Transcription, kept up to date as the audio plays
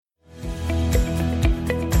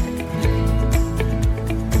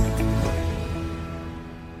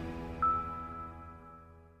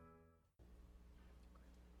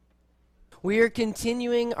We are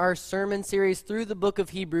continuing our sermon series through the book of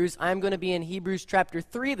Hebrews. I'm going to be in Hebrews chapter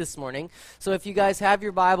 3 this morning. So if you guys have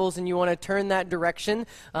your Bibles and you want to turn that direction,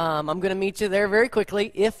 I'm going to meet you there very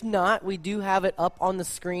quickly. If not, we do have it up on the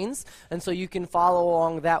screens, and so you can follow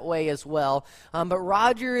along that way as well. But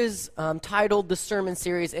Roger is titled the sermon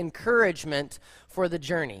series Encouragement for the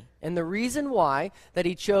Journey. And the reason why that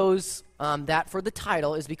he chose that for the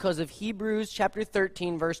title is because of Hebrews chapter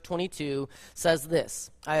 13, verse 22 says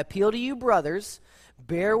this: I appeal to you, brothers,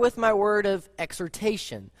 bear with my word of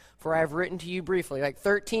exhortation, for I have written to you briefly. Like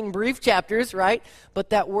 13 brief chapters, right? But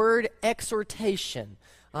that word exhortation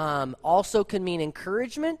also can mean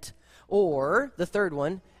encouragement, or the third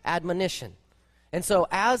one, admonition. And so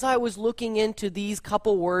as I was looking into these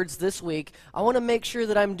couple words this week, I want to make sure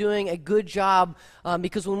that I'm doing a good job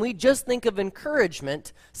because when we just think of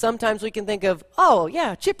encouragement, sometimes we can think of, oh,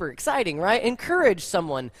 yeah, chipper, exciting, right? Encourage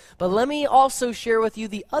someone. But let me also share with you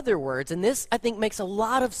the other words. And this, I think, makes a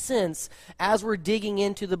lot of sense as we're digging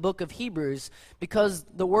into the book of Hebrews, because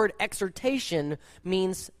the word exhortation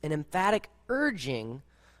means an emphatic urging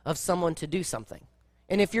of someone to do something.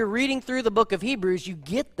 And if you're reading through the book of Hebrews, you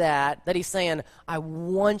get that he's saying, I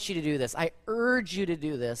want you to do this. I urge you to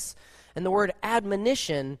do this. And the word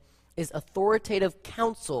admonition is authoritative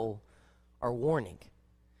counsel or warning.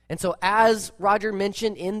 And so as Roger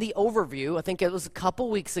mentioned in the overview, I think it was a couple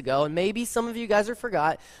weeks ago, and maybe some of you guys have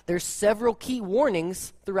forgot, there's several key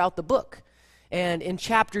warnings throughout the book. And in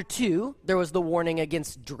chapter 2, there was the warning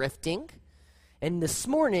against drifting. And this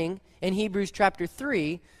morning, in Hebrews chapter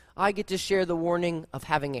 3, I get to share the warning of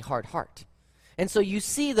having a hard heart. And so you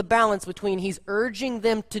see the balance between he's urging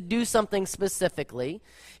them to do something specifically.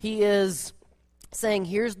 He is saying,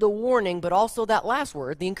 here's the warning, but also that last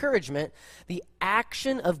word, the encouragement, the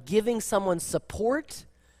action of giving someone support,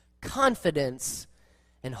 confidence,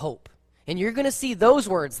 and hope. And you're going to see those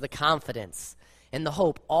words, the confidence and the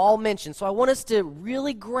hope, all mentioned. So I want us to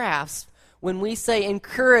really grasp when we say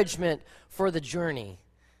encouragement for the journey.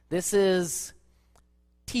 This is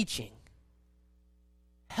teaching,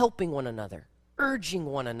 helping one another, urging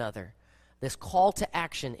one another, this call to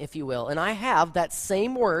action, if you will. And I have that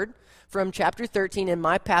same word from chapter 13 in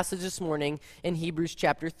my passage this morning in Hebrews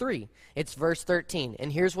chapter 3. It's verse 13,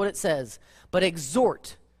 and here's what it says: but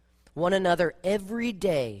exhort one another every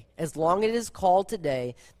day, as long as it is called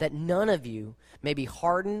today, that none of you may be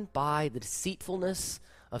hardened by the deceitfulness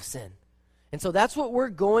of sin. And so that's what we're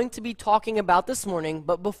going to be talking about this morning.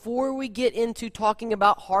 But before we get into talking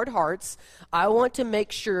about hard hearts, I want to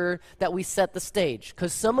make sure that we set the stage,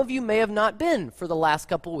 because some of you may have not been for the last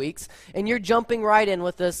couple weeks, and you're jumping right in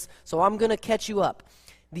with us, so I'm going to catch you up.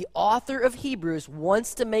 The author of Hebrews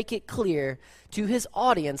wants to make it clear to his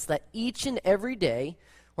audience that each and every day,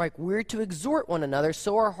 like, we're to exhort one another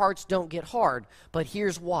so our hearts don't get hard. But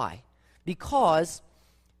here's why. Because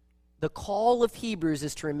the call of Hebrews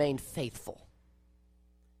is to remain faithful.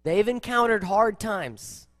 They've encountered hard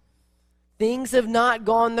times. Things have not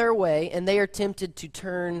gone their way, and they are tempted to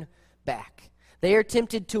turn back. They are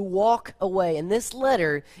tempted to walk away. And this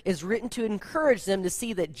letter is written to encourage them to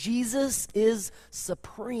see that Jesus is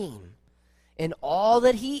supreme in all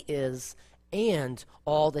that he is and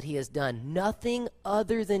all that he has done. Nothing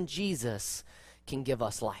other than Jesus can give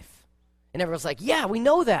us life. And everyone's like, yeah, we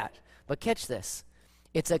know that. But catch this.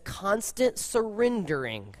 It's a constant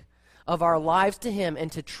surrendering of our lives to him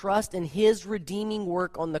and to trust in his redeeming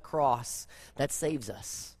work on the cross that saves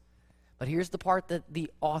us. But here's the part that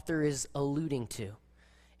the author is alluding to.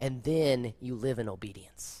 And then you live in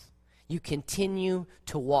obedience. You continue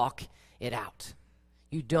to walk it out.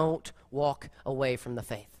 You don't walk away from the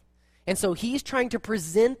faith. And so he's trying to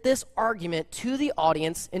present this argument to the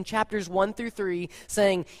audience in chapters 1 through 3,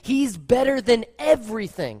 saying he's better than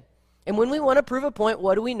everything. And when we want to prove a point,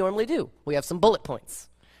 what do we normally do? We have some bullet points,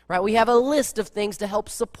 right? We have a list of things to help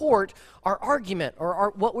support our argument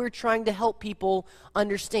or what we're trying to help people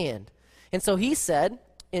understand. And so he said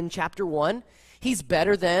in chapter 1, he's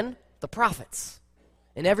better than the prophets.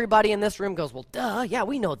 And everybody in this room goes, well, duh, yeah,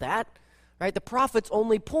 we know that, right? The prophets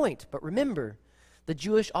only point. But remember, the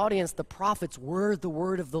Jewish audience, the prophets were the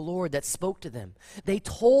word of the Lord that spoke to them. They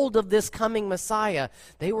told of this coming Messiah.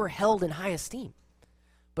 They were held in high esteem.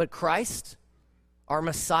 But Christ, our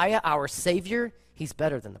Messiah, our Savior, he's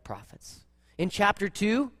better than the prophets. In chapter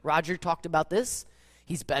 2, Roger talked about this.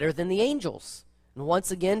 He's better than the angels. And once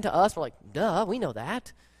again, to us, we're like, duh, we know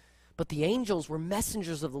that. But the angels were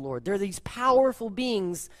messengers of the Lord. They're these powerful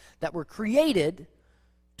beings that were created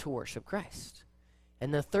to worship Christ.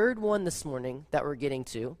 And the third one this morning that we're getting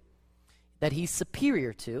to, that he's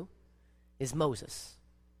superior to, is Moses.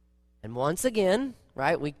 And once again,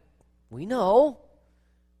 right, we know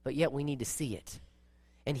but yet we need to see it.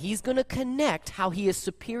 And he's going to connect how he is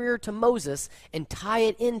superior to Moses and tie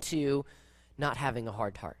it into not having a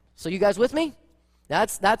hard heart. So you guys with me?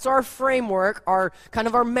 That's our framework, our kind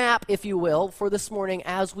of our map, if you will, for this morning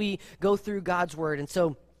as we go through God's word. And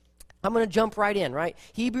so I'm going to jump right in, right?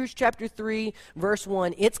 Hebrews chapter 3, verse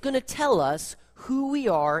 1, it's going to tell us who we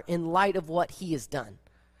are in light of what he has done,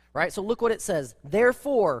 right? So look what it says.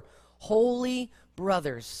 Therefore, holy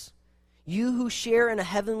brothers, you who share in a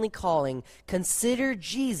heavenly calling, consider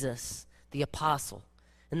Jesus the apostle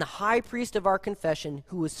and the high priest of our confession,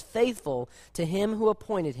 who was faithful to him who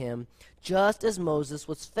appointed him, just as Moses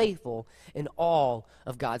was faithful in all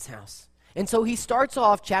of God's house. And so he starts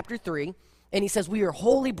off chapter 3, and he says, we are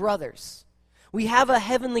holy brothers. We have a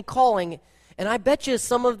heavenly calling, and I bet you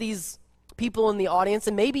some of these people in the audience,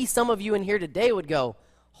 and maybe some of you in here today would go,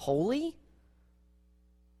 holy?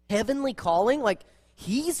 Heavenly calling? Like,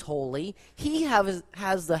 he's holy. He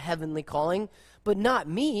has the heavenly calling, but not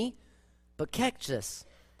me. But catch this,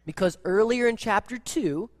 because earlier in chapter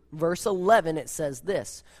 2, verse 11, it says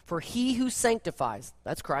this, for he who sanctifies,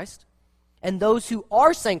 that's Christ, and those who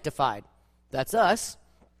are sanctified, that's us,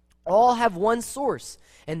 all have one source,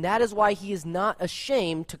 and that is why he is not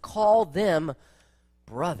ashamed to call them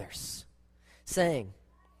brothers, saying,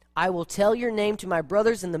 I will tell your name to my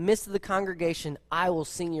brothers in the midst of the congregation, I will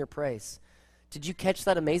sing your praise. Did you catch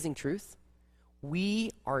that amazing truth?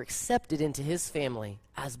 We are accepted into his family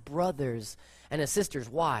as brothers and as sisters.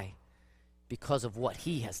 Why? Because of what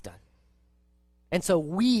he has done. And so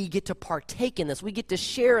we get to partake in this. We get to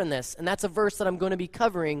share in this. And that's a verse that I'm going to be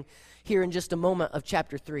covering here in just a moment of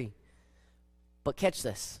chapter 3. But catch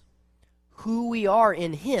this. Who we are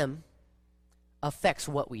in him affects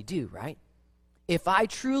what we do, right? If I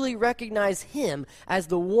truly recognize him as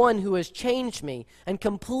the one who has changed me and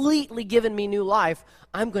completely given me new life,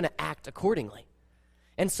 I'm going to act accordingly.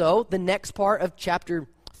 And so the next part of chapter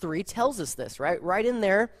 3 tells us this, right? Right in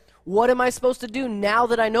there. What am I supposed to do now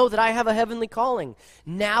that I know that I have a heavenly calling?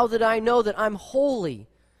 Now that I know that I'm holy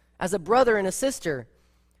as a brother and a sister?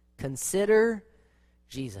 Consider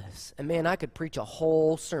Jesus. And man, I could preach a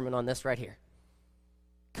whole sermon on this right here.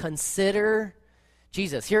 Consider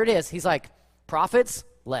Jesus. Here it is. He's like, prophets,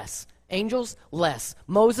 less. Angels, less.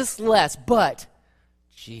 Moses, less. But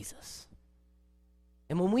Jesus.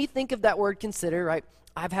 And when we think of that word consider, right?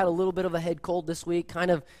 I've had a little bit of a head cold this week.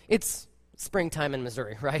 It's springtime in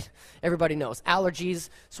Missouri, right? Everybody knows. Allergies.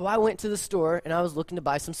 So I went to the store and I was looking to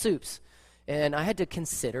buy some soups. And I had to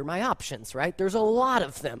consider my options, right? There's a lot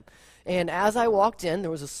of them. And as I walked in,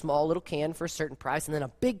 there was a small little can for a certain price and then a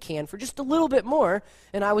big can for just a little bit more.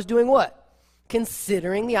 And I was doing what?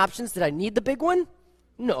 Considering the options. Did I need the big one?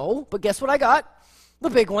 No. But guess what I got? The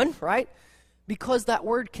big one, right? Because that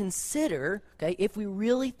word consider, okay, if we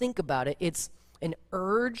really think about it, it's an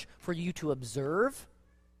urge for you to observe,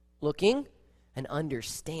 looking, and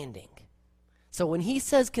understanding. So when he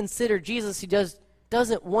says consider Jesus, he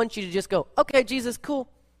doesn't want you to just go, okay, Jesus, cool.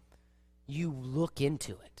 You look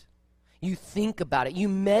into it. You think about it. You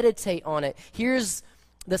meditate on it. Here's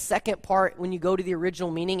the second part. When you go to the original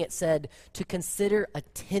meaning, it said to consider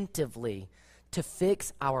attentively, to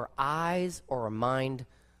fix our eyes or our mind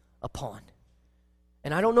upon.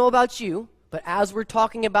 And I don't know about you, but as we're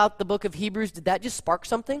talking about the book of Hebrews, did that just spark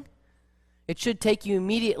something? It should take you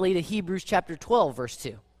immediately to Hebrews chapter 12, verse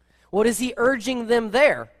 2. What is he urging them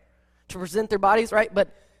there? To present their bodies, right?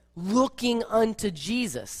 But looking unto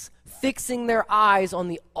Jesus, fixing their eyes on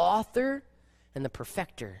the author and the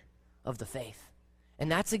perfecter of the faith.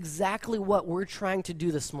 And that's exactly what we're trying to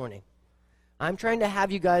do this morning. I'm trying to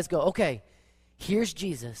have you guys go, okay, here's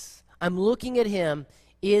Jesus. I'm looking at him.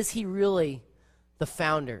 Is he really the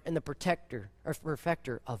founder and the protector or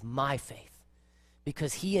perfecter of my faith?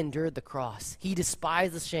 Because he endured the cross. He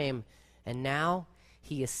despised the shame. And now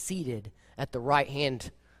he is seated at the right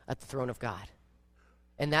hand at the throne of God.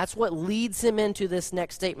 And that's what leads him into this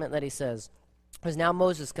next statement that he says. Because now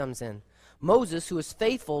Moses comes in. Moses, who is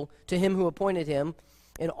faithful to him who appointed him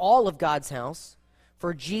in all of God's house,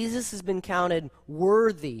 for Jesus has been counted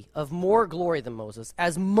worthy of more glory than Moses,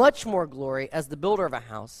 as much more glory as the builder of a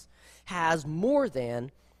house has more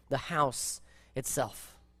than the house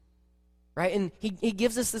itself. Right? And he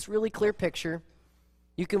gives us this really clear picture.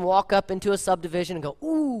 You can walk up into a subdivision and go,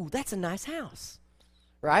 ooh, that's a nice house.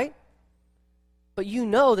 Right? But you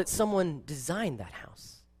know that someone designed that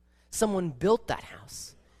house. Someone built that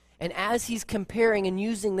house. And as he's comparing and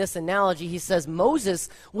using this analogy, he says Moses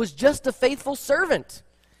was just a faithful servant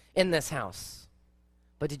in this house.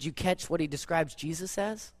 But did you catch what he describes Jesus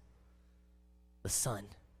as? The son,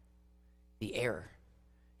 the heir.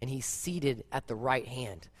 and he's seated at the right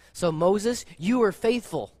hand. So Moses, you were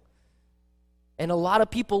faithful. And a lot of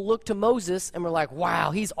people looked to Moses and were like,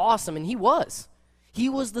 wow, he's awesome. And he was. He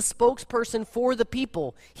was the spokesperson for the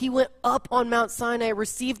people. He went up on Mount Sinai,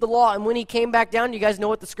 received the law, and when he came back down, you guys know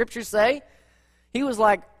what the scriptures say? He was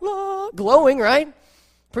like, glowing, right?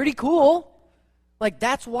 Pretty cool. Like,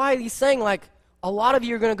 that's why he's saying, like, a lot of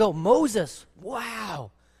you are going to go, Moses,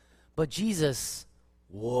 wow. But Jesus,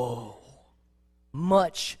 whoa,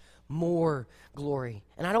 much more glory.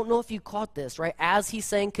 And I don't know if you caught this, right? As he's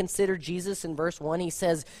saying, consider Jesus in verse 1, he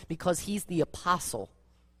says, because he's the apostle.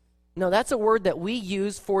 No, that's a word that we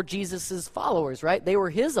use for Jesus' followers, right? They were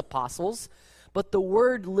his apostles, but the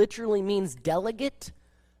word literally means delegate,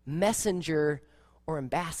 messenger, or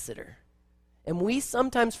ambassador. And we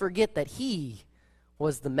sometimes forget that he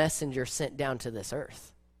was the messenger sent down to this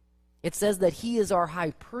earth. It says that he is our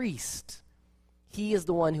high priest. He is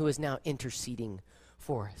the one who is now interceding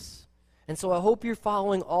for us. And so I hope you're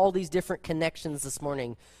following all these different connections this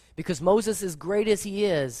morning, because Moses, as great as he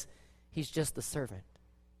is, he's just the servant.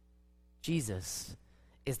 Jesus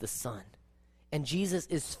is the Son. And Jesus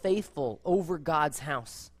is faithful over God's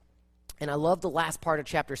house. And I love the last part of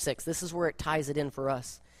chapter 6. This is where it ties it in for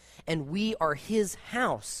us. And we are his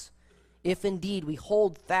house, if indeed we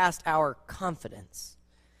hold fast our confidence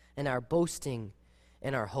and our boasting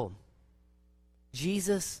in our home.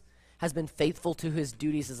 Jesus has been faithful to his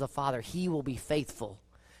duties as a father. He will be faithful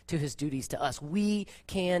to his duties to us. We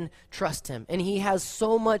can trust him. And he has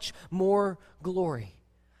so much more glory.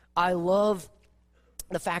 I love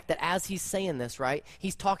the fact that as he's saying this, right,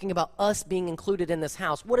 he's talking about us being included in this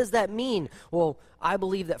house. What does that mean? Well, I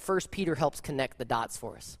believe that 1 Peter helps connect the dots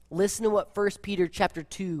for us. Listen to what 1 Peter chapter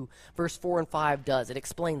 2, verse 4 and 5 does. It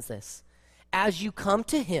explains this. As you come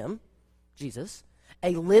to him, Jesus,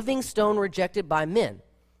 a living stone rejected by men.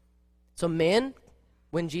 So men,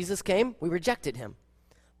 when Jesus came, we rejected him.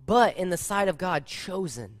 But in the sight of God,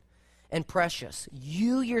 chosen and precious.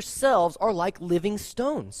 You yourselves are like living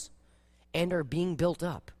stones and are being built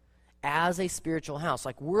up as a spiritual house.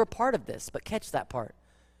 Like, we're a part of this, but catch that part.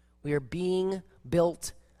 We are being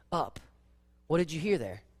built up. What did you hear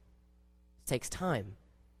there? It takes time.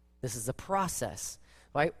 This is a process,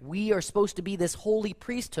 right? We are supposed to be this holy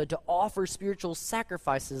priesthood to offer spiritual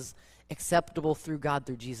sacrifices acceptable through God,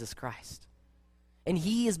 through Jesus Christ. And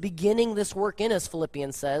he is beginning this work in us,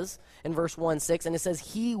 Philippians says in verse 1-6, and it says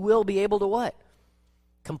he will be able to what?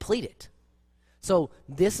 Complete it. So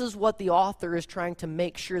this is what the author is trying to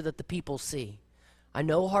make sure that the people see. I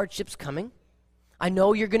know hardship's coming. I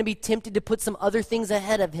know you're going to be tempted to put some other things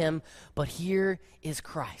ahead of him, but here is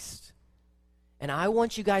Christ. And I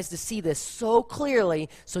want you guys to see this so clearly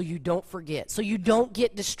so you don't forget, so you don't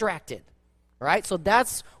get distracted. Right? So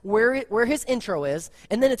that's where his intro is.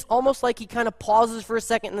 And then it's almost like he kind of pauses for a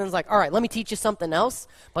second and then is like, all right, let me teach you something else.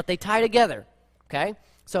 But they tie together. Okay?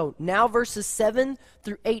 So now verses 7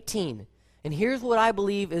 through 18. And here's what I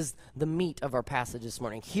believe is the meat of our passage this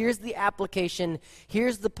morning. Here's the application.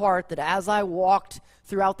 Here's the part that as I walked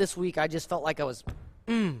throughout this week, I just felt like I was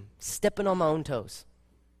stepping on my own toes.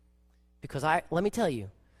 Because let me tell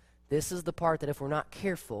you, this is the part that if we're not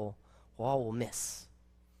careful, we'll miss.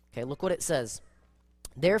 Okay, look what it says.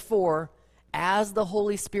 Therefore, as the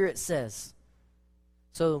Holy Spirit says.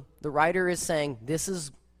 So the writer is saying this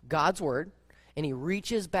is God's word, and he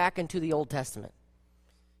reaches back into the Old Testament.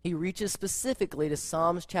 He reaches specifically to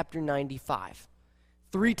Psalms chapter 95.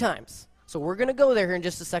 3 times. So we're going to go there here in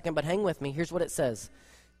just a second, but hang with me. Here's what it says.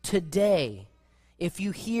 Today, if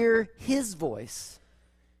you hear his voice,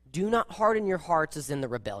 do not harden your hearts as in the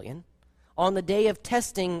rebellion, on the day of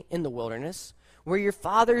testing in the wilderness, where your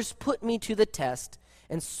fathers put me to the test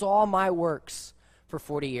and saw my works for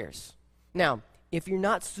 40 years. Now, if you're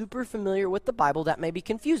not super familiar with the Bible, that may be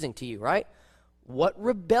confusing to you, right? What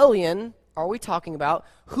rebellion are we talking about?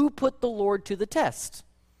 Who put the Lord to the test?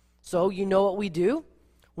 So you know what we do?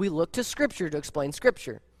 We look to Scripture to explain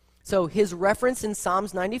Scripture. So his reference in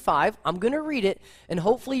Psalms 95, I'm going to read it, and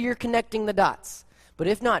hopefully you're connecting the dots. But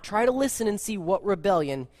if not, try to listen and see what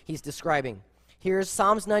rebellion he's describing. Here's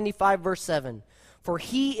Psalms 95, verse 7. For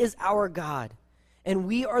he is our God, and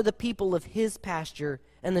we are the people of his pasture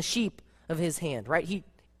and the sheep of his hand. Right?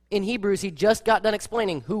 In Hebrews, he just got done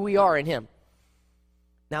explaining who we are in him.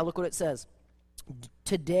 Now look what it says.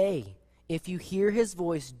 Today, if you hear his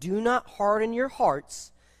voice, do not harden your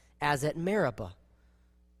hearts as at Meribah,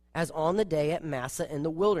 as on the day at Massah in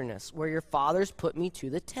the wilderness, where your fathers put me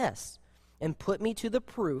to the test and put me to the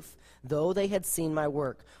proof, though they had seen my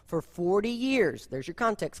work. For 40 years, there's your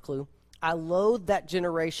context clue, I loathed that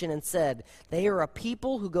generation and said, they are a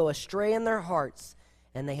people who go astray in their hearts,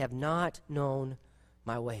 and they have not known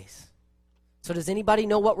my ways. So does anybody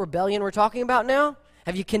know what rebellion we're talking about now?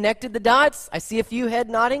 Have you connected the dots? I see a few head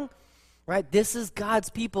nodding. Right? This is God's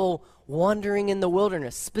people wandering in the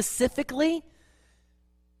wilderness, specifically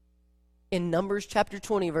in Numbers chapter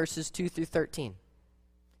 20, verses 2 through 13.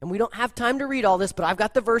 And we don't have time to read all this, but I've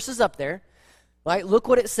got the verses up there. Right? Look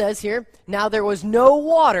what it says here. Now there was no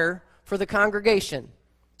water for the congregation.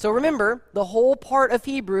 So remember, the whole part of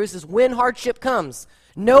Hebrews is when hardship comes.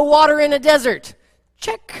 No water in a desert.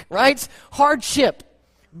 Check, right? Hardship,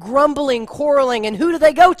 grumbling, quarreling, and who do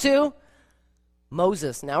they go to?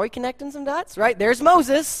 Moses. Now we're connecting some dots, right? There's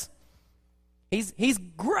Moses. He's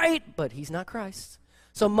great, but he's not Christ.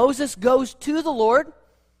 So Moses goes to the Lord,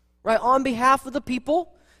 right, on behalf of the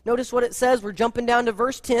people. Notice what it says. We're jumping down to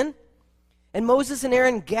verse 10. And Moses and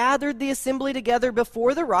Aaron gathered the assembly together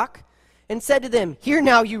before the rock and said to them, "Hear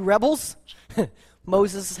now, you rebels."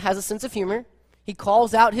 Moses has a sense of humor. He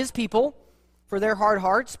calls out his people for their hard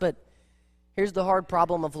hearts, but here's the hard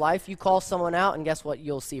problem of life. You call someone out, and guess what?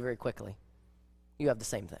 You'll see very quickly. You have the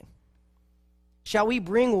same thing. "Shall we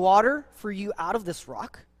bring water for you out of this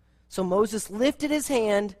rock?" So Moses lifted his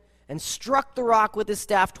hand and struck the rock with his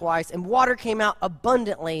staff twice, and water came out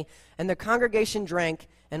abundantly, and the congregation drank,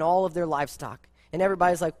 and all of their livestock. And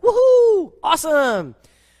everybody's like, "Woohoo! Awesome!"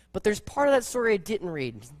 But there's part of that story I didn't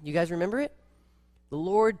read. You guys remember it? The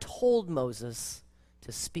Lord told Moses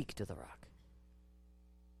to speak to the rock.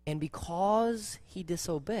 And because he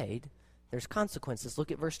disobeyed, there's consequences.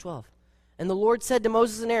 Look at verse 12. "And the Lord said to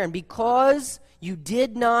Moses and Aaron, because you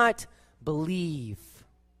did not believe."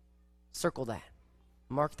 Circle that.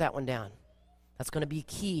 Mark that one down. That's going to be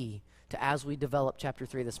key to as we develop chapter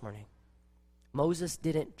 3 this morning. Moses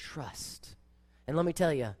didn't trust. And let me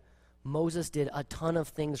tell you, Moses did a ton of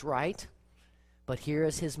things right, but here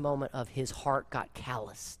is his moment of his heart got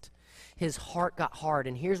calloused. His heart got hard.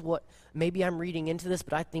 And here's what, maybe I'm reading into this,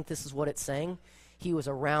 but I think this is what it's saying. He was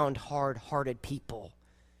around hard-hearted people,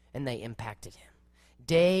 and they impacted him.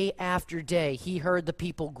 Day after day, he heard the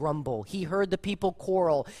people grumble. He heard the people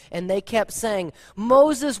quarrel, and they kept saying,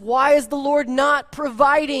 "Moses, why is the Lord not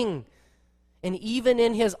providing?" And even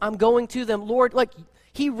in his, "I'm going to them," Lord, like,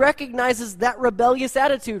 he recognizes that rebellious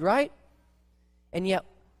attitude, right? And yet,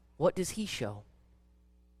 what does he show?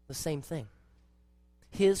 The same thing.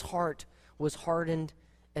 His heart was hardened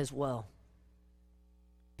as well.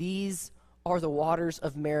 These are the waters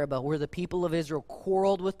of Meribah, where the people of Israel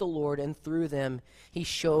quarreled with the Lord, and through them he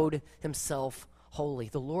showed himself holy.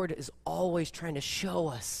 The Lord is always trying to show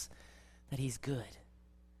us that he's good,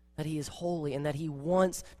 that he is holy, and that he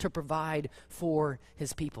wants to provide for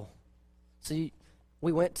his people. So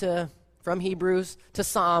we went from Hebrews to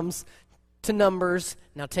Psalms to Numbers.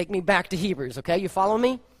 Now take me back to Hebrews, okay? You follow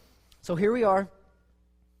me? So here we are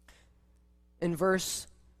in verse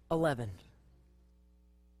 11.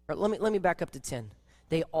 Or let me back up to 10.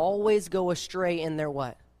 They always go astray in their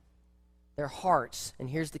what? Their hearts. And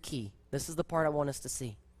here's the key. This is the part I want us to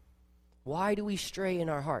see. Why do we stray in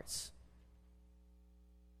our hearts?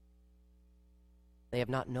 They have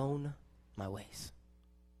not known my ways.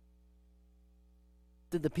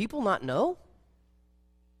 Did the people not know?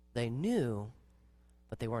 They knew,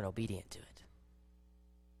 but they weren't obedient to it.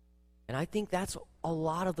 And I think that's a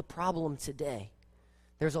lot of the problem today.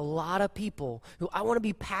 There's a lot of people who I want to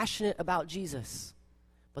be passionate about Jesus,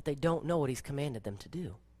 but they don't know what he's commanded them to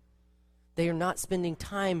do. They are not spending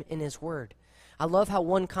time in his word. I love how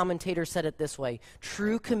one commentator said it this way: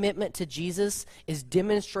 true commitment to Jesus is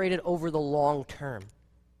demonstrated over the long term,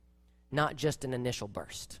 not just an initial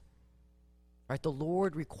burst. Right? The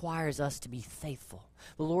Lord requires us to be faithful.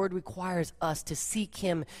 The Lord requires us to seek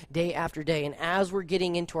him day after day. And as we're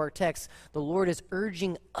getting into our text, the Lord is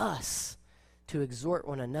urging us to exhort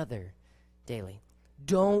one another daily.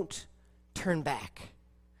 Don't turn back.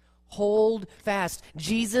 Hold fast.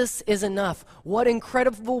 Jesus is enough. What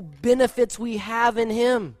incredible benefits we have in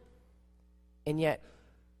him. And yet,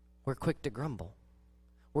 we're quick to grumble.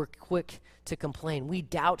 We're quick to complain. We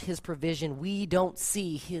doubt his provision. We don't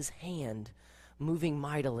see his hand moving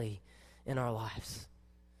mightily in our lives.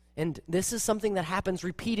 And this is something that happens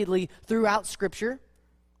repeatedly throughout Scripture.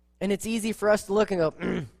 And it's easy for us to look and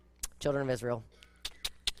go, children of Israel,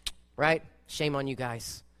 right? Shame on you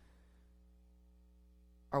guys.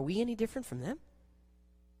 Are we any different from them?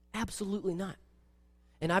 Absolutely not.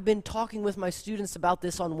 And I've been talking with my students about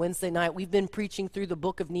this on Wednesday night. We've been preaching through the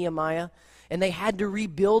book of Nehemiah, and they had to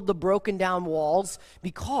rebuild the broken down walls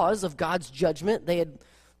because of God's judgment. They had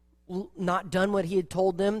not done what he had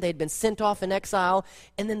told them. They'd been sent off in exile,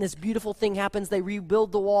 and then this beautiful thing happens. They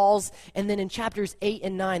rebuild the walls, and then in chapters 8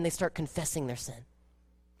 and 9, they start confessing their sin.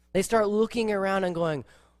 They start looking around and going,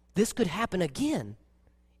 this could happen again.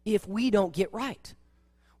 if we don't get right.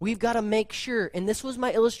 We've got to make sure, and this was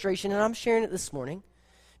my illustration, and I'm sharing it this morning,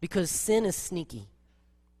 because sin is sneaky.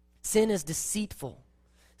 Sin is deceitful.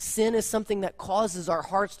 Sin is something that causes our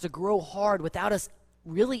hearts to grow hard without us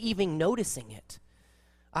really even noticing it.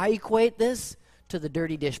 I equate this to the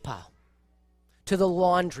dirty dish pile, to the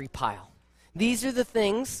laundry pile. These are the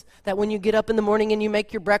things that when you get up in the morning and you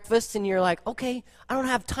make your breakfast and you're like, okay, I don't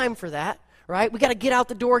have time for that, right? We got to get out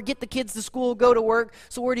the door, get the kids to school, go to work.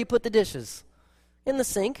 So where do you put the dishes? In the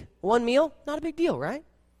sink. One meal, not a big deal, right?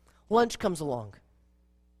 Lunch comes along.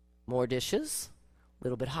 More dishes, a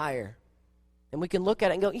little bit higher. And we can look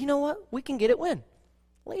at it and go, you know what? We can get it when?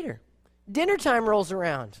 Later. Dinner time rolls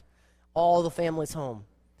around. All the family's home.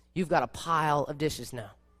 You've got a pile of dishes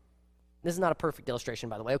now. This is not a perfect illustration,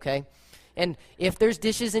 by the way, okay? And if there's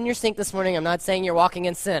dishes in your sink this morning, I'm not saying you're walking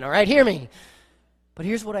in sin, all right? Hear me. But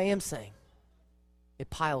here's what I am saying. It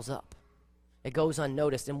piles up. It goes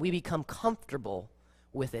unnoticed, and we become comfortable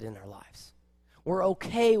with it in our lives. We're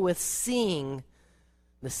okay with seeing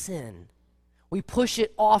the sin. We push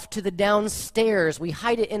it off to the downstairs. We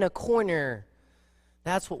hide it in a corner.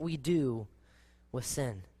 That's what we do with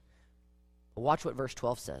sin. But watch what verse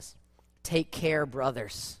 12 says. Take care,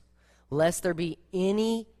 brothers, lest there be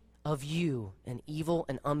any of you an evil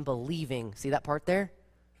and unbelieving. See that part there?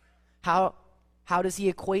 How does he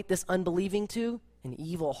equate this unbelieving to? An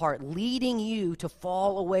evil heart, leading you to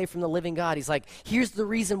fall away from the living God. He's like, here's the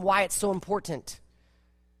reason why it's so important.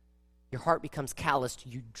 Your heart becomes calloused.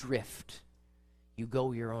 You drift. You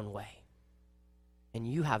go your own way. And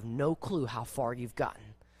you have no clue how far you've gotten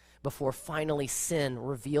before finally sin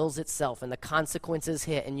reveals itself and the consequences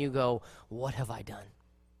hit and you go, what have I done?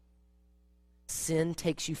 Sin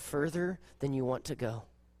takes you further than you want to go.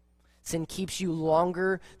 Sin keeps you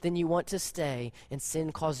longer than you want to stay, and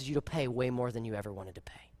sin causes you to pay way more than you ever wanted to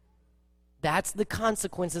pay. That's the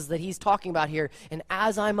consequences that he's talking about here. And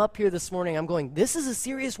as I'm up here this morning, I'm going, this is a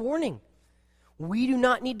serious warning. We do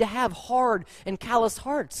not need to have hard and callous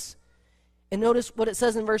hearts. And notice what it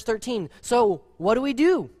says in verse 13. So what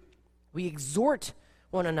do? We exhort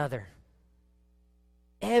one another.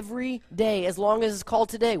 Every day, as long as it's called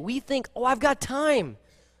today, we think, oh, I've got time.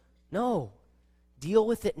 No. Deal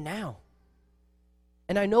with it now.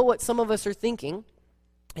 And I know what some of us are thinking.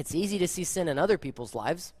 It's easy to see sin in other people's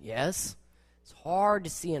lives. Yes. It's hard to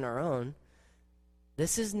see in our own.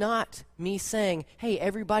 This is not me saying, hey,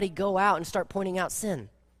 everybody go out and start pointing out sin.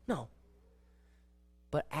 No.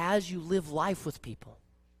 But as you live life with people,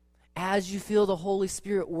 as you feel the Holy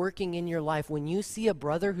Spirit working in your life, when you see a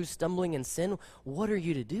brother who's stumbling in sin, what are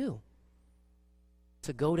you to do?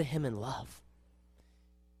 To go to him in love.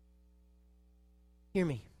 Hear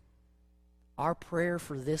me. Our prayer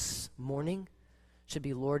for this morning should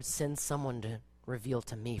be, Lord, send someone to reveal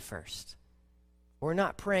to me first. We're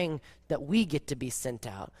not praying that we get to be sent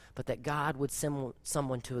out, but that God would send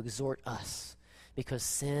someone to exhort us, because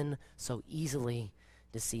sin so easily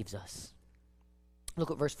deceives us. Look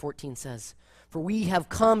what verse 14 says. For we have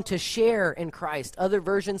come to share in Christ. Other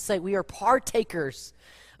versions say we are partakers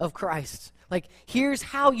of Christ. Like, here's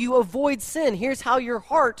how you avoid sin. Here's how your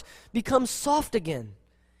heart becomes soft again.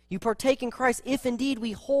 You partake in Christ if indeed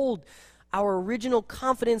we hold our original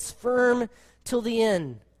confidence firm till the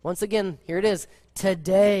end. Once again, here it is.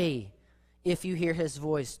 Today, if you hear his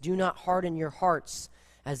voice, do not harden your hearts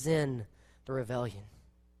as in the rebellion.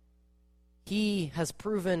 He has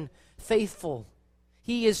proven faithful.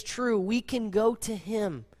 He is true. We can go to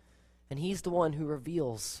him, and he's the one who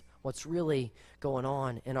reveals what's really going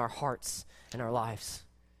on in our hearts and our lives.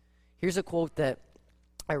 Here's a quote that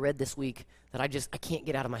I read this week that I can't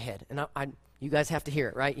get out of my head. And you guys have to hear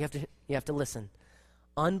it, right? You have to listen.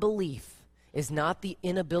 Unbelief is not the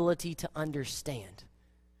inability to understand.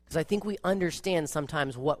 Because I think we understand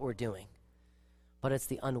sometimes what we're doing. But it's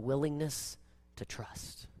the unwillingness to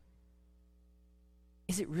trust.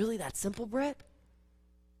 Is it really that simple, Brett?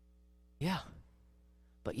 Yeah.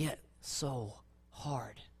 But yet, so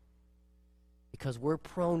hard. Because we're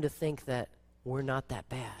prone to think that we're not that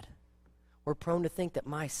bad. We're prone to think that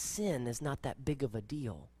my sin is not that big of a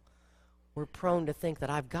deal. We're prone to think that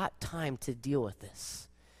I've got time to deal with this.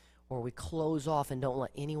 Or we close off and don't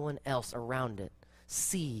let anyone else around it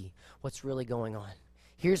see what's really going on.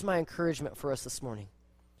 Here's my encouragement for us this morning.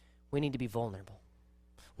 We need to be vulnerable.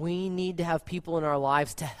 We need to have people in our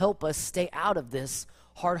lives to help us stay out of this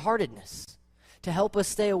hard-heartedness, to help us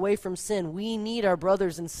stay away from sin. We need our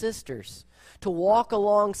brothers and sisters to walk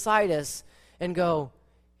alongside us and go,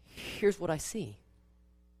 here's what I see.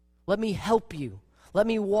 Let me help you. Let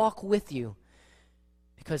me walk with you.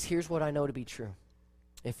 Because here's what I know to be true.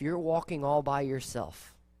 If you're walking all by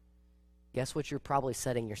yourself, guess what you're probably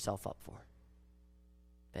setting yourself up for?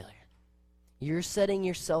 Failure. You're setting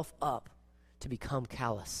yourself up to become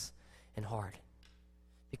callous and hard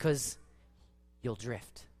because you'll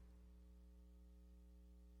drift.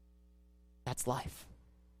 That's life.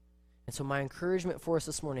 And so my encouragement for us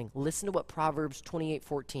this morning, listen to what Proverbs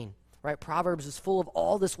 28:14, right? Proverbs is full of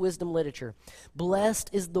all this wisdom literature. Blessed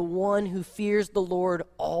is the one who fears the Lord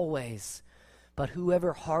always, but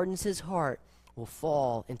whoever hardens his heart will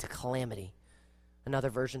fall into calamity. Another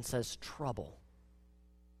version says trouble.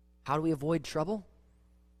 How do we avoid trouble?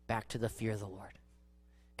 Back to the fear of the Lord.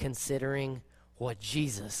 Considering what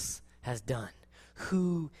Jesus has done,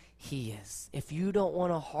 who he is. If you don't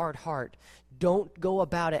want a hard heart, don't go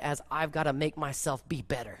about it as I've got to make myself be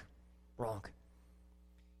better. Wrong.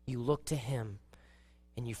 You look to him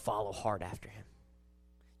and you follow hard after him.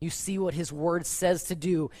 You see what his word says to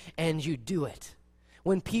do and you do it.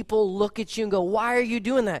 When people look at you and go, why are you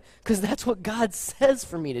doing that? Because that's what God says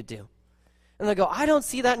for me to do. And they go, I don't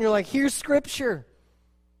see that. And you're like, here's scripture.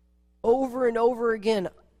 Over and over again,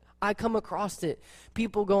 I come across it.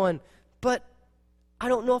 People going, but I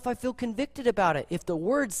don't know if I feel convicted about it. If the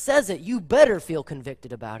word says it, you better feel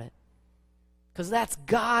convicted about it. Because that's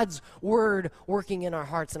God's word working in our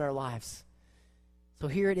hearts and our lives. So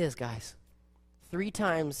here it is, guys. 3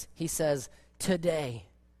 times he says, today,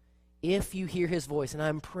 if you hear his voice, and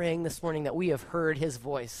I'm praying this morning that we have heard his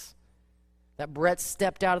voice, that Brett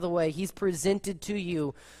stepped out of the way. He's presented to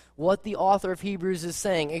you what the author of Hebrews is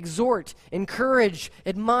saying. Exhort, encourage,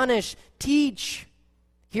 admonish, teach.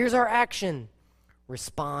 Here's our action.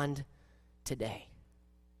 Respond today.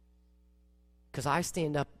 Because I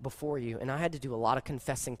stand up before you, and I had to do a lot of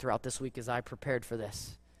confessing throughout this week as I prepared for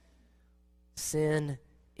this. Sin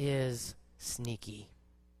is sneaky.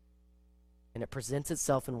 And it presents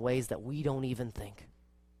itself in ways that we don't even think.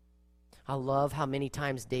 I love how many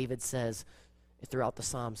times David says throughout the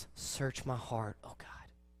Psalms, search my heart, oh God.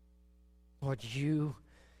 Lord, you've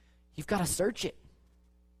got to search it.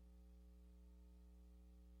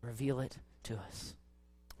 Reveal it to us.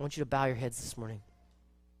 I want you to bow your heads this morning.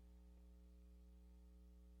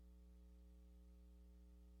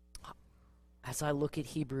 As I look at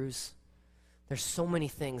Hebrews, there's so many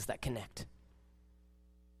things that connect.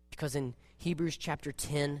 Because in Hebrews chapter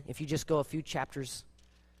 10, if you just go a few chapters,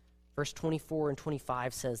 verse 24 and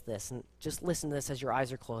 25 says this, and just listen to this as your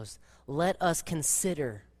eyes are closed. Let us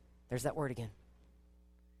consider, there's that word again,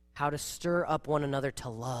 how to stir up one another to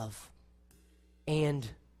love and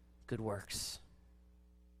good works.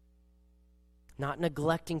 Not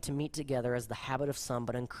neglecting to meet together as the habit of some,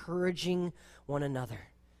 but encouraging one another,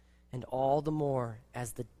 and all the more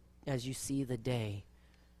as you see the day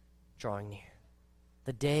drawing near.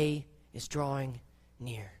 The day is drawing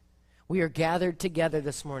near. We are gathered together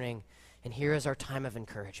this morning, and here is our time of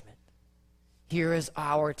encouragement. Here is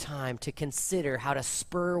our time to consider how to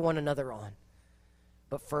spur one another on.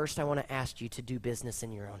 But first, I want to ask you to do business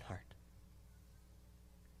in your own heart.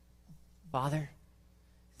 Father,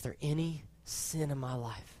 is there any sin in my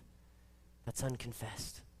life that's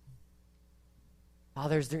unconfessed?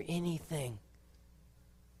 Father, is there anything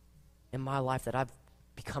in my life that I've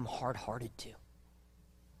become hard-hearted to?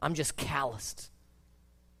 I'm just calloused.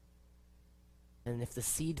 And if the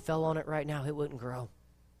seed fell on it right now, it wouldn't grow.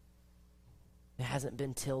 It hasn't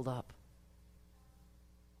been tilled up.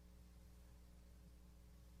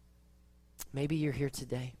 Maybe you're here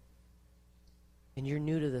today and you're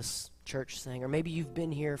new to this church thing, or maybe you've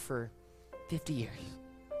been here for 50 years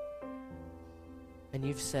and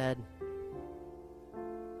you've said,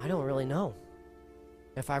 I don't really know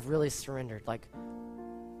if I've really surrendered. Like,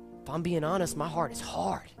 if I'm being honest, my heart is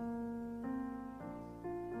hard.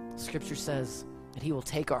 Scripture says that he will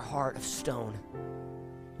take our heart of stone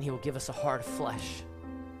and he will give us a heart of flesh.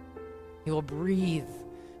 He will breathe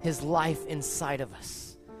his life inside of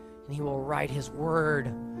us and he will write his word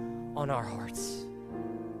on our hearts.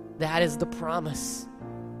 That is the promise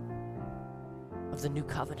of the new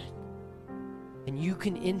covenant. And you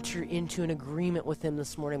can enter into an agreement with him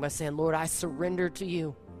this morning by saying, Lord, I surrender to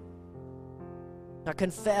you. Now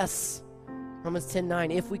confess. Romans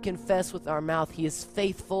 10:9, if we confess with our mouth, he is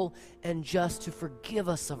faithful and just to forgive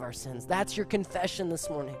us of our sins. That's your confession this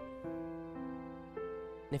morning.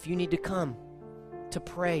 And if you need to come to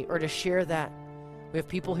pray or to share that, we have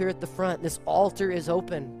people here at the front. This altar is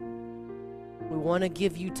open. We want to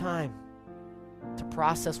give you time to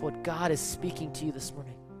process what God is speaking to you this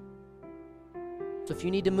morning. So if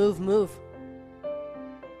you need to move, move.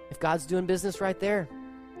 If God's doing business right there,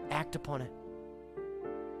 act upon it.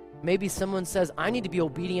 Maybe someone says, I need to be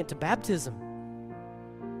obedient to baptism.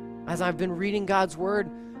 As I've been reading God's word,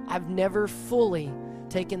 I've never fully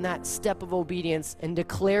taking that step of obedience and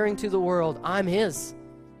declaring to the world, I'm his.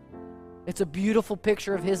 It's a beautiful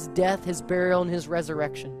picture of his death, his burial, and his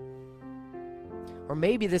resurrection. Or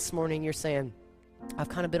maybe this morning you're saying, I've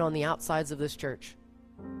kind of been on the outsides of this church.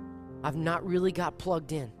 I've not really got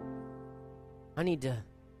plugged in. I need to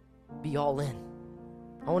be all in.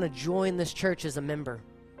 I want to join this church as a member.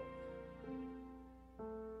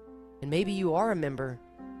 And maybe you are a member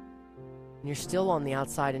and you're still on the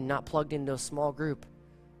outside and not plugged into a small group.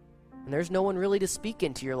 And there's no one really to speak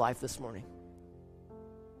into your life this morning.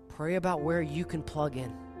 Pray about where you can plug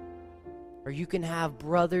in. Or you can have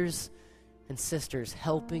brothers and sisters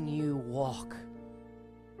helping you walk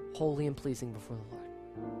holy and pleasing before the Lord.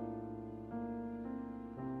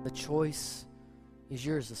 The choice is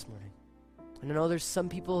yours this morning. And I know there's some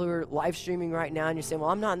people who are live streaming right now and you're saying, well,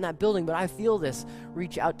 I'm not in that building, but I feel this.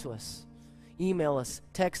 Reach out to us. Email us.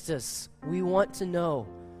 Text us. We want to know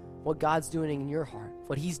what God's doing in your heart,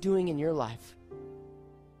 what he's doing in your life.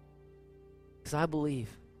 Because I believe,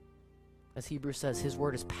 as Hebrews says, his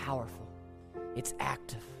word is powerful. It's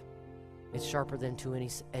active. It's sharper than any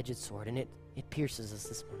two-edged sword, and it pierces us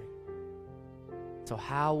this morning. So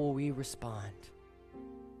how will we respond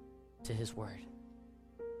to his word?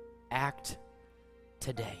 Act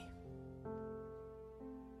today.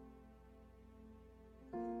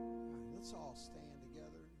 Let's all stand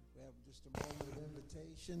together. We have just a moment of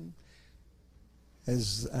invitation.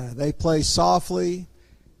 As they play softly,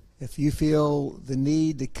 if you feel the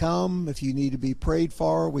need to come, if you need to be prayed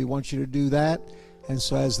for, we want you to do that. And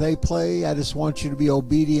so as they play, I just want you to be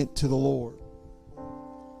obedient to the Lord.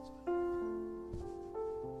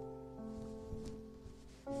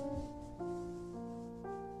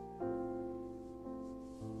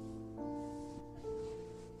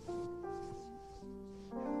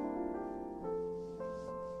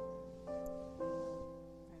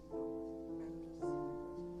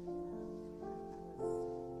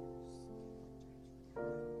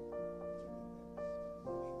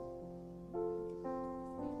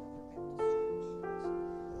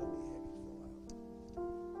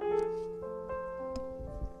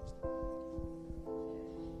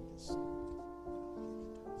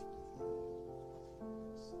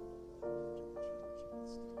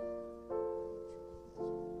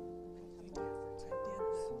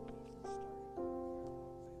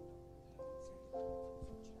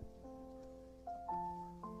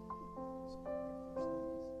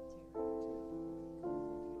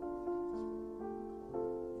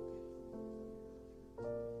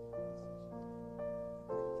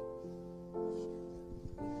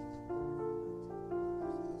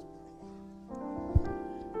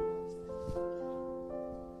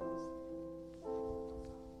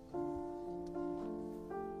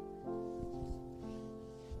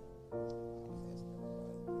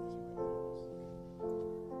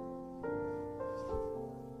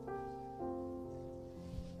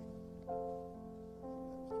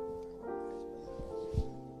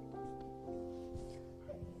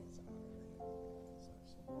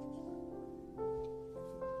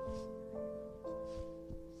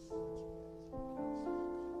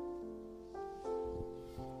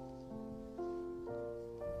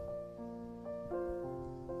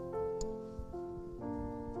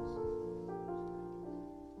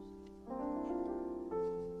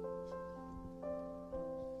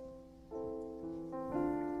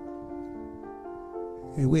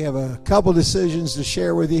 We have a couple decisions to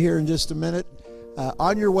share with you here in just a minute.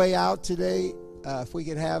 On your way out today, if we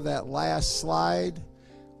could have that last slide,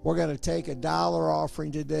 we're going to take $1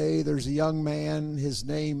 offering today. There's a young man. His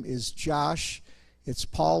name is Josh. It's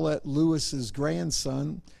Paulette Lewis's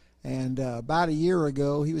grandson. And about a year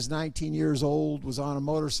ago, he was 19 years old, was on a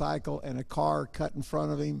motorcycle, and a car cut in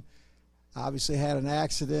front of him. Obviously had an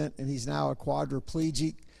accident, and he's now a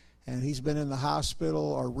quadriplegic. And he's been in the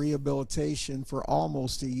hospital or rehabilitation for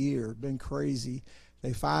almost a year. Been crazy.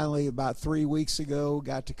 They finally, about 3 weeks ago,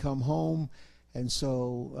 got to come home. And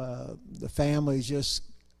so the family's just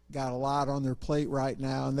got a lot on their plate right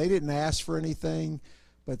now. And they didn't ask for anything,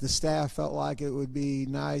 but the staff felt like it would be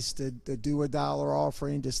nice to do a $1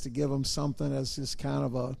 offering just to give them something as just kind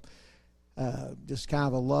of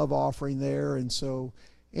a love offering there. And so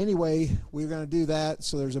anyway, we're going to do that.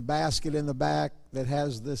 So there's a basket in the back that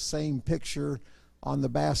has this same picture on the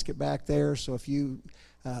basket back there. So if you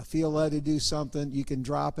feel led to do something, you can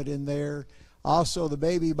drop it in there. Also, the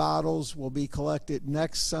baby bottles will be collected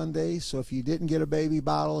next Sunday. So if you didn't get a baby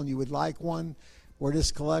bottle and you would like one, we're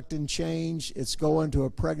just collecting change. It's going to a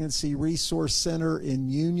pregnancy resource center in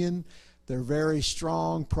Union. They're very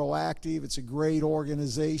strong, proactive. It's a great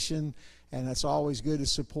organization, and it's always good to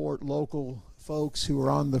support local folks who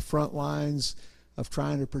are on the front lines of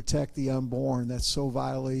trying to protect the unborn. That's so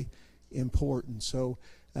vitally important. So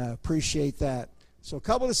appreciate that. So a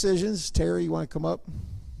couple decisions. Terry, you want to come up?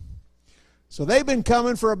 So they've been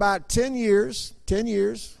coming for about 10 years. 10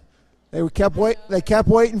 years. They kept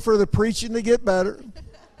waiting for the preaching to get better,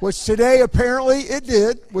 which today apparently it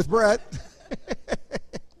did with Brett.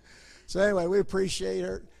 So anyway, we appreciate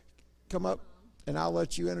her. Come up, and I'll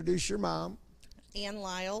let you introduce your mom. Ann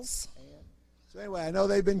Lyles. So anyway, I know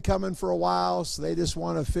they've been coming for a while, so they just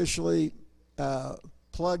want to officially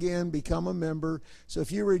plug in, become a member. So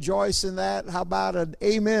if you rejoice in that, how about an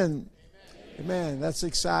amen? Amen. That's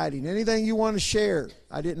exciting. Anything you want to share?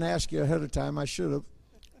 I didn't ask you ahead of time. I should have.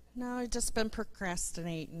 No, I've just been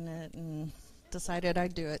procrastinating it and decided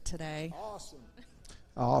I'd do it today.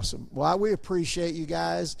 Awesome. Well, we appreciate you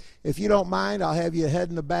guys. If you don't mind, I'll have you head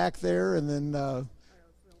in the back there, and then,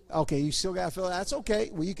 okay, you still got to fill it. That's okay.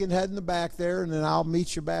 Well, you can head in the back there, and then I'll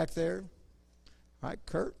meet you back there. All right,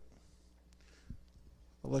 Kurt.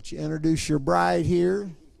 I'll let you introduce your bride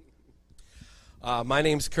here. My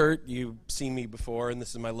name's Kurt. You've seen me before, and this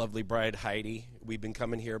is my lovely bride, Heidi. We've been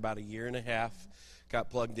coming here about a year and a half, got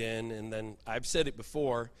plugged in, and then I've said it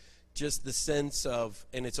before, just the sense of,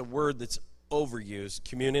 and it's a word that's overused,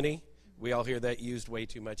 community. We all hear that used way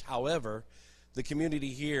too much. However, the community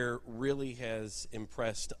here really has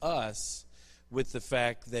impressed us with the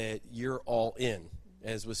fact that you're all in.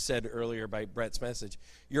 As was said earlier by Brett's message,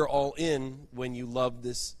 you're all in when you love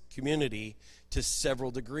this community to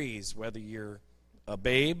several degrees, whether you're a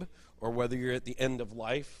babe or whether you're at the end of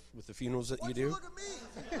life with the funerals that you do. Look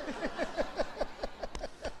at me.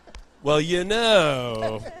 Well, you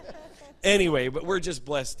know. Anyway, but we're just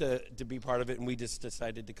blessed to be part of it, and we just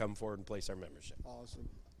decided to come forward and place our membership. Awesome.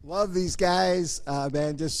 Love these guys,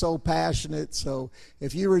 man, just so passionate. So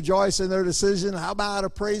if you rejoice in their decision, how about a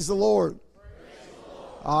praise the Lord?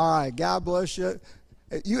 All right, God bless you.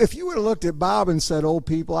 If you would have looked at Bob and said old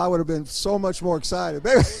people, I would have been so much more excited.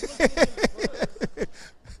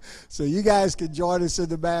 So you guys can join us in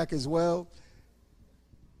the back as well.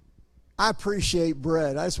 I appreciate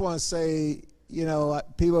Brett. I just want to say, you know,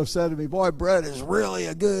 people have said to me, boy, Brett is really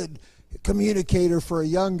a good communicator for a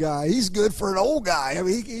young guy. He's good for an old guy. I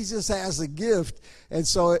mean, he just has a gift. And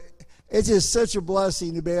so it's just such a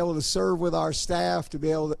blessing to be able to serve with our staff, to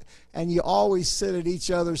be able to, and you always sit at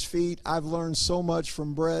each other's feet. I've learned so much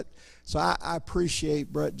from Brett. So I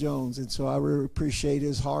appreciate Brett Jones, and so I really appreciate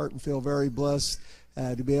his heart and feel very blessed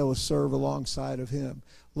to be able to serve alongside of him.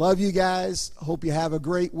 Love you guys. Hope you have a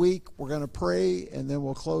great week. We're going to pray, and then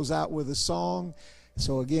we'll close out with a song.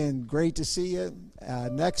 So again, great to see you.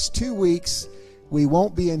 Next 2 weeks, we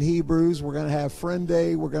won't be in Hebrews. We're going to have Friend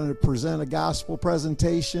Day. We're going to present a gospel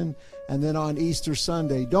presentation, and then on Easter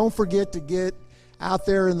Sunday. Don't forget to get out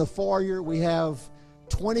there in the foyer. We have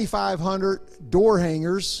 2,500 door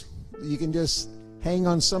hangers. You can just hang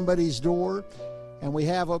on somebody's door. And we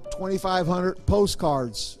have up 2,500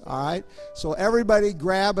 postcards, all right? So everybody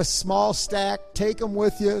grab a small stack, take them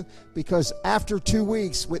with you, because after 2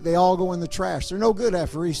 weeks, they all go in the trash. They're no good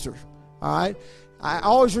after Easter, all right? I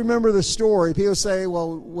always remember the story. People say,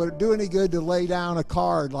 well, would it do any good to lay down a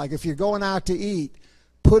card? Like if you're going out to eat,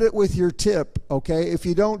 put it with your tip, okay? If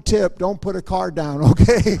you don't tip, don't put a card down,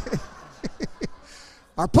 okay?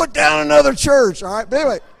 Or put down another church, all right? But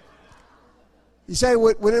anyway, you say,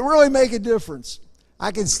 would it really make a difference?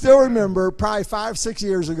 I can still remember probably 5-6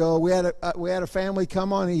 years ago, we had a family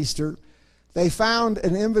come on Easter. They found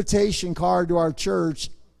an invitation card to our church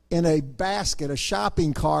in a basket, a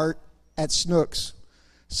shopping cart at Snooks.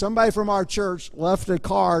 Somebody from our church left a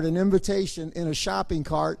card, an invitation in a shopping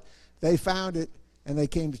cart. They found it, and they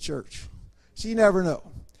came to church. So you never know.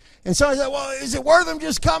 And so I said, well, is it worth them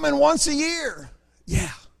just coming once a year? Yeah,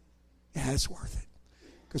 it's worth it.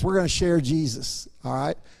 Because we're going to share Jesus, all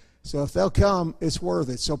right? So if they'll come, it's worth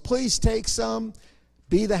it. So please take some,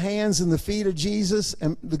 be the hands and the feet of Jesus.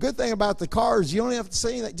 And the good thing about the cards, you don't have to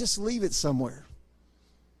say anything, just leave it somewhere.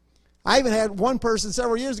 I even had one person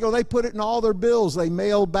several years ago, they put it in all their bills they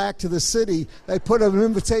mailed back to the city. They put an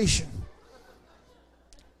invitation.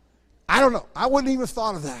 I don't know. I wouldn't even have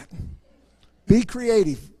thought of that. Be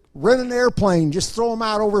creative. Rent an airplane. Just throw them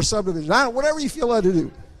out over a subdivision. Whatever you feel led to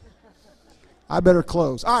do. I better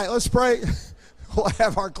close. All right, let's pray. We'll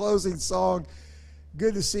have our closing song.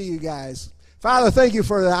 Good to see you guys. Father, thank you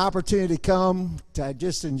for the opportunity to come, to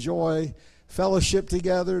just enjoy fellowship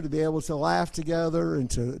together, to be able to laugh together and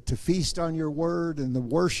to feast on your word and the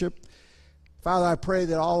worship. Father, I pray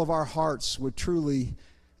that all of our hearts would truly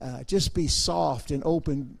just be soft and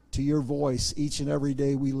open to your voice each and every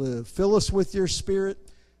day we live. Fill us with your spirit.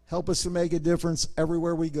 Help us to make a difference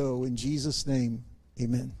everywhere we go. In Jesus' name,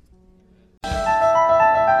 amen.